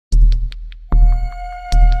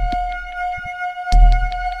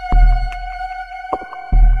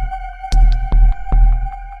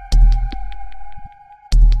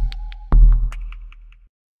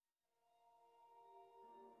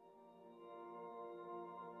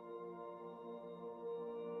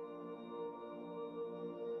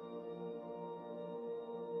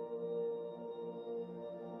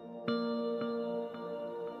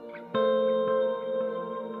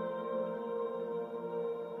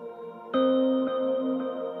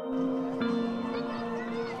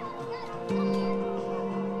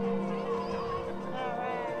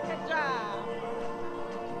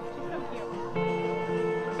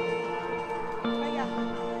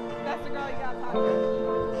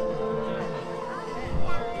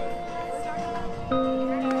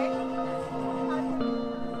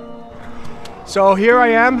So here I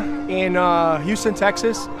am in Houston,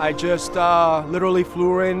 Texas. I just literally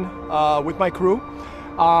flew in with my crew.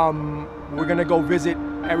 We're gonna go visit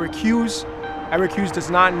Eric Hughes. Eric Hughes does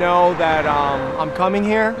not know that I'm coming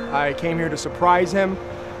here. I came here to surprise him.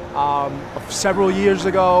 Several years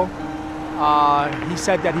ago, he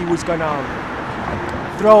said that he was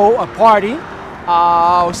gonna throw a party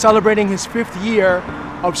celebrating his 5th year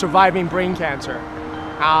of surviving brain cancer.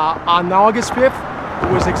 On August 5th,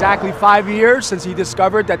 it was exactly 5 years since he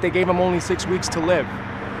discovered that they gave him only 6 weeks to live.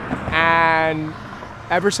 And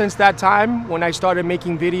ever since that time, when I started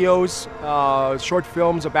making videos, short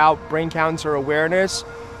films about brain cancer awareness,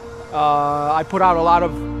 I put out a lot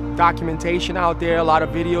of documentation out there, a lot of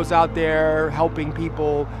videos out there, helping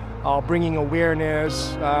people, bringing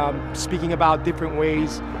awareness, speaking about different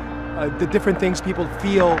ways, the different things people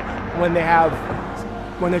feel when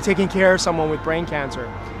they're taking care of someone with brain cancer.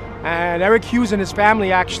 And Eric Hughes and his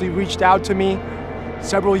family actually reached out to me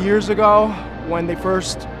several years ago when they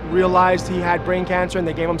first realized he had brain cancer and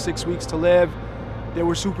they gave him 6 weeks to live. They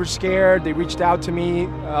were super scared. They reached out to me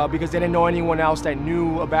because they didn't know anyone else that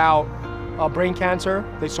knew about brain cancer.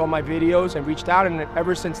 They saw my videos and reached out, and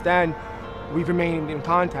ever since then, we've remained in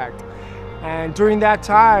contact. And during that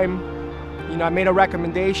time, I made a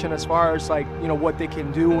recommendation as far as what they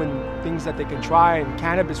can do and things that they can try, and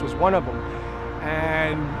cannabis was one of them.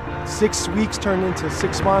 And 6 weeks turned into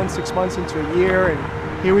 6 months, 6 months into a year,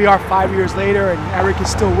 and here we are 5 years later, and Eric is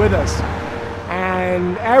still with us.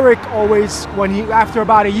 And Eric always, after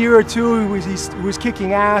about a year or two, he was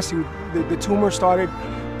kicking ass. The tumor started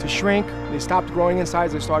to shrink. They stopped growing in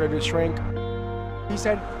size, they started to shrink. He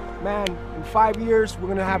said, man, in 5 years, we're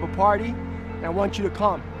gonna have a party, and I want you to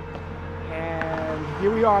come. And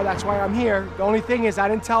here we are, that's why I'm here. The only thing is I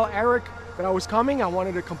didn't tell Eric that I was coming. I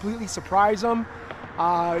wanted to completely surprise him.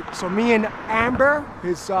 So me and Amber,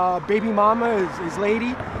 his baby mama, his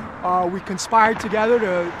lady, we conspired together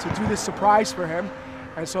to do this surprise for him.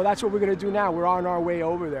 And so that's what we're gonna do now. We're on our way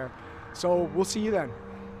over there. So we'll see you then.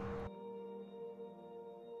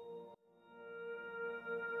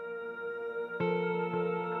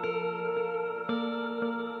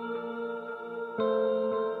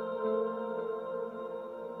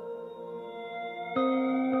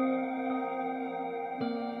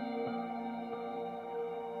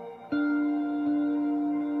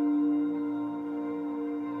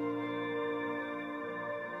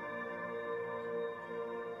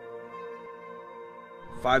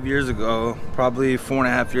 Five years ago, probably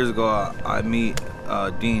 4.5 years ago, I meet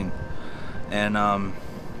Dean, and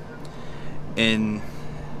in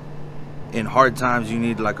hard times you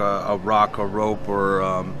need like a rock, a rope,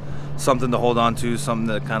 or something to hold on to, something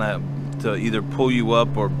that to either pull you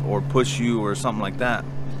up or push you or something like that.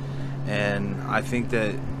 And I think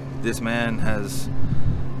that this man has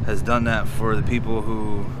done that for the people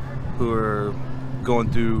who are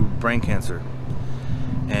going through brain cancer.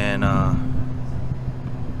 And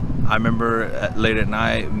I remember late at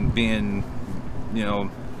night being,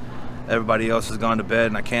 everybody else has gone to bed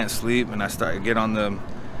and I can't sleep, and I get on the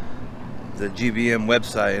GBM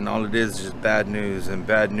website, and all it is just bad news and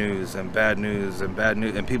bad news and bad news and bad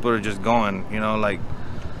news, and people are just going,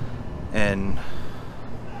 and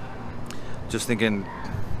just thinking,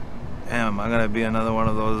 damn, am I gonna be another one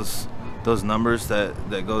of those numbers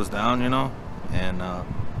that goes down, And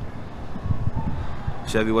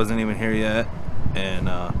Chevy wasn't even here yet, and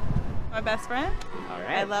my best friend. All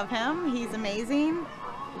right. I love him. He's amazing.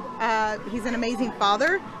 He's an amazing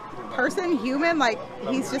father, person, human.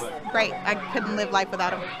 He's just great. I couldn't live life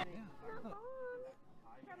without him.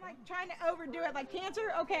 I'm trying to overdo it, like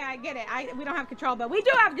cancer. Okay, I get it. We don't have control, but we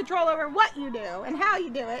do have control over what you do and how you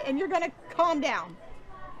do it, and you're gonna calm down.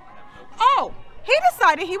 Oh, he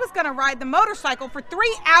decided he was gonna ride the motorcycle for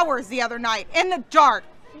 3 hours the other night in the dark.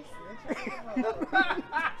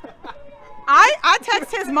 I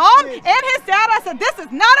texted his mom and his dad. I said, this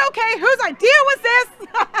is not okay. Whose idea was this?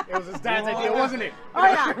 It was his dad's idea, wasn't it? Oh,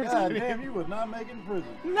 yeah. God damn, he was not making prison.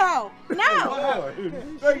 No.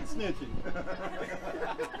 Straight snitching.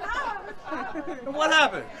 What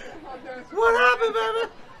happened? What happened, baby?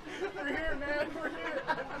 We're here, man. We're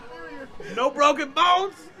here. No broken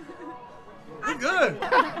bones? We're good.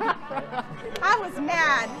 I was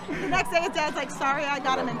mad. The next day his dad's like, sorry, I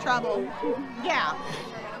got him in trouble. Yeah.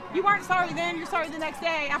 You weren't sorry then, you're sorry the next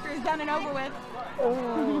day after it's done and over with.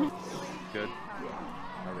 Good.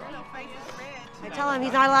 I tell him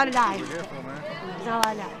he's not allowed to die. Careful, man. He's not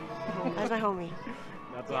allowed to die. That's my homie.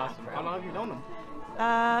 That's awesome. How long have you known him?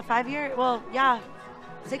 5 years. Well, yeah.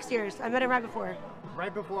 6 years. I met him right before.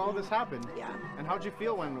 Right before all this happened. Yeah. And how'd you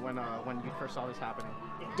feel when you first saw this happening?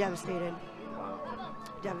 Devastated.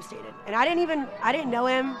 Devastated. And I didn't know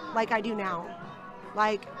him like I do now.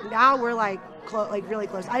 Like now we're like really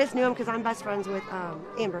close. I just knew him because I'm best friends with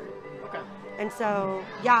Amber. Okay. And so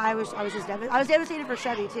yeah, I was just devastated. I was devastated for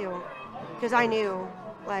Chevy too, because I knew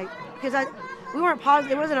we weren't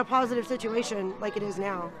positive. It wasn't a positive situation like it is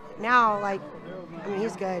now. Now, like, I mean,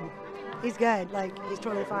 he's good. He's good. Like, he's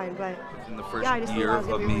totally fine. But in the first yeah, I just year I was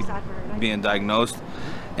of really me sad for her. being diagnosed,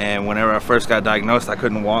 and whenever I first got diagnosed, I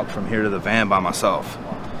couldn't walk from here to the van by myself.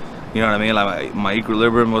 You know what I mean? Like my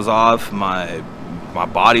equilibrium was off, my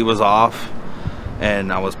body was off,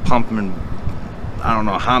 and I was pumping I don't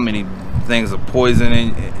know how many things of poison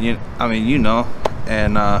in,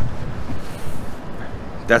 and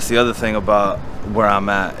that's the other thing about where I'm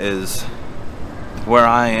at is where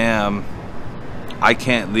I am, I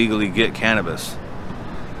can't legally get cannabis,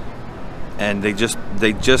 and they just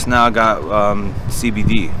now got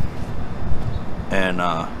CBD, and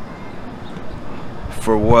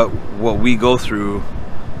for what we go through,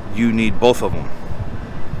 you need both of them.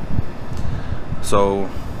 So,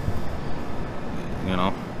 you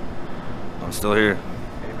know, I'm still here.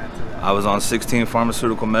 I was on 16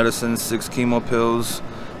 pharmaceutical medicines, 6 chemo pills,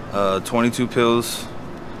 22 pills,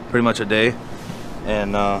 pretty much a day,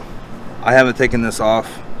 and I haven't taken this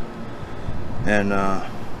off. And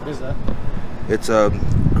What is that? it's a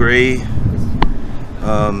gray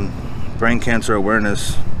brain cancer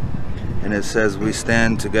awareness, and it says we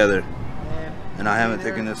stand together. And I haven't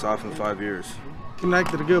taken this off in 5 years.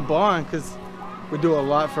 Connected a good bond because we do a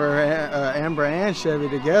lot for Amber and Chevy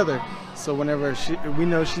together. So whenever we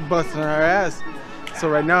know she's busting her ass. So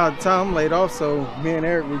right now, at the time I'm laid off, so me and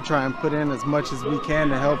Eric, we try and put in as much as we can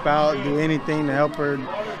to help out, do anything to help her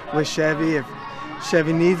with Chevy. If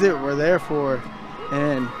Chevy needs it, we're there for her.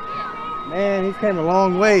 And man, he's came a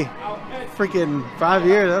long way. Freaking 5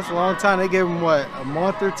 years, that's a long time. They gave him, what, a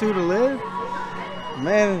month or two to live?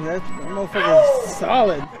 Man, that motherfucker's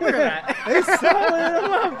solid. Look at that. He's solid,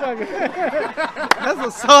 that motherfucker. That's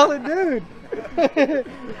a solid dude.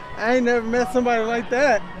 I ain't never met somebody like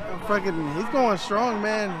that. Fucking, he's going strong,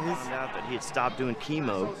 man. Found out that he had stopped doing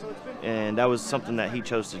chemo, and that was something that he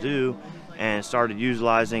chose to do, and started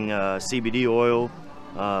utilizing CBD oil,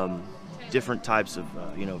 different types of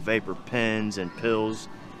vapor pens and pills,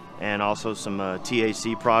 and also some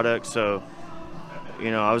THC products. So,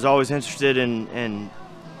 I was always interested in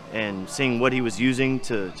seeing what he was using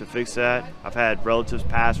to fix that. I've had relatives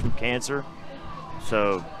pass from cancer,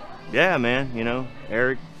 so yeah, man.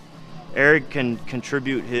 Eric can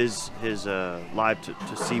contribute his life to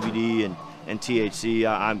CBD and THC.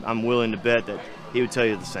 I'm willing to bet that he would tell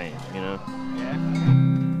you the same.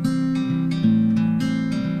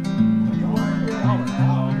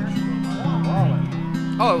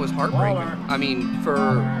 Oh, it was heartbreaking. I mean,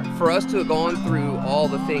 for us to have gone through all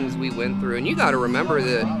the things we went through, and you got to remember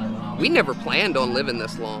that we never planned on living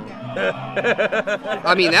this long.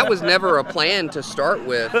 I mean, that was never a plan to start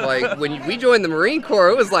with. Like, when we joined the Marine Corps,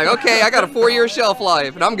 it was like, okay, I got a 4-year shelf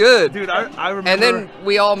life, and I'm good. Dude, I remember. And then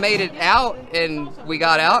we all made it out, and we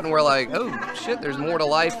got out, and we're like, oh, shit, there's more to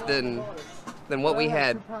life than what we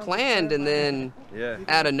had planned. And then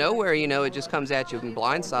out of nowhere, it just comes at you and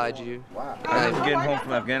blindsides you. Wow. I remember getting home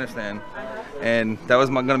from Afghanistan, and that was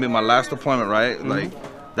going to be my last deployment, right? Mm-hmm. Like,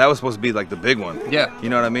 that was supposed to be like the big one. Yeah. You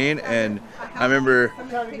know what I mean? And I remember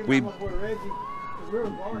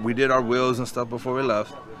we did our wills and stuff before we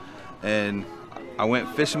left, and I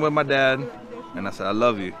went fishing with my dad, and I said, I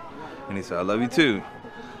love you. And he said, I love you too.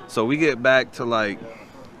 So we get back to, like,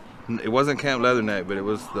 it wasn't Camp Leatherneck, but it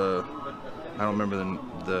was I don't remember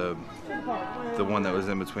the one that was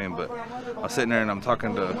in between, but I was sitting there and I'm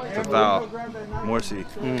talking to Val Morsi,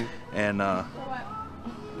 and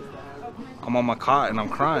I'm on my cot and I'm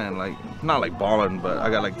crying, like, not like bawling, but I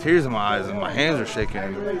got like tears in my eyes and my hands are shaking.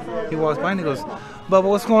 And he walks by and he goes, Bubba,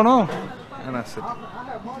 what's going on? And I said,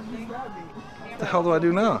 what the hell do I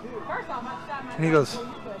do now? And he goes,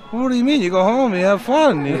 well, what do you mean? You go home, you have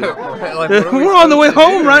fun. We're on the way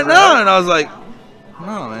home right now. And I was like,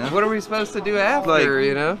 no, man. What are we supposed to do after,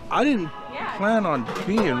 I didn't plan on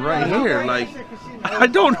being right here. Like, I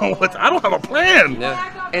don't know I don't have a plan.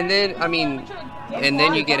 Yeah. And then, and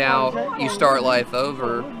then you get out, you start life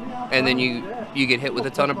over, and then you get hit with a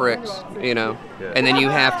ton of bricks, and then you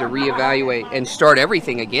have to reevaluate and start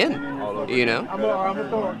everything again, I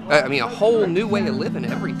mean, a whole new way of living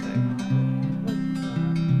everything.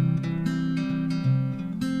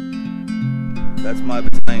 That's my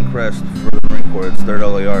battalion crest for the Marine Corps. It's 3rd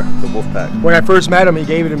LAR, the Wolfpack. When I first met him, he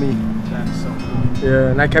gave it to me. That's so cool. Yeah,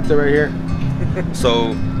 and I kept it right here.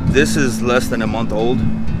 So this is less than a month old.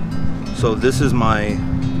 So this is my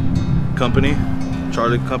company,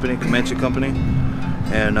 Charlie Company, Comanche Company,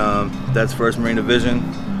 and that's 1st Marine Division,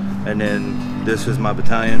 and then this is my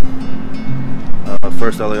battalion,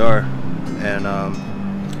 1st LAR, and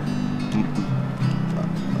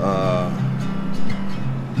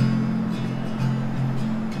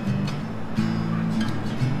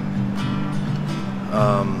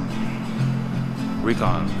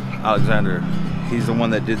Recon Alexander, he's the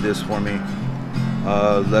one that did this for me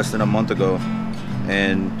less than a month ago,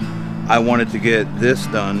 and I wanted to get this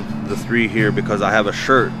done, the 3 here, because I have a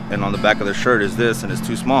shirt, and on the back of the shirt is this, and it's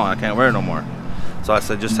too small, I can't wear it no more. So I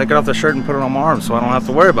said, just take it off the shirt and put it on my arm so I don't have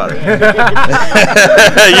to worry about it. You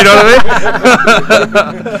know what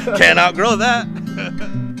I mean? Can't outgrow that.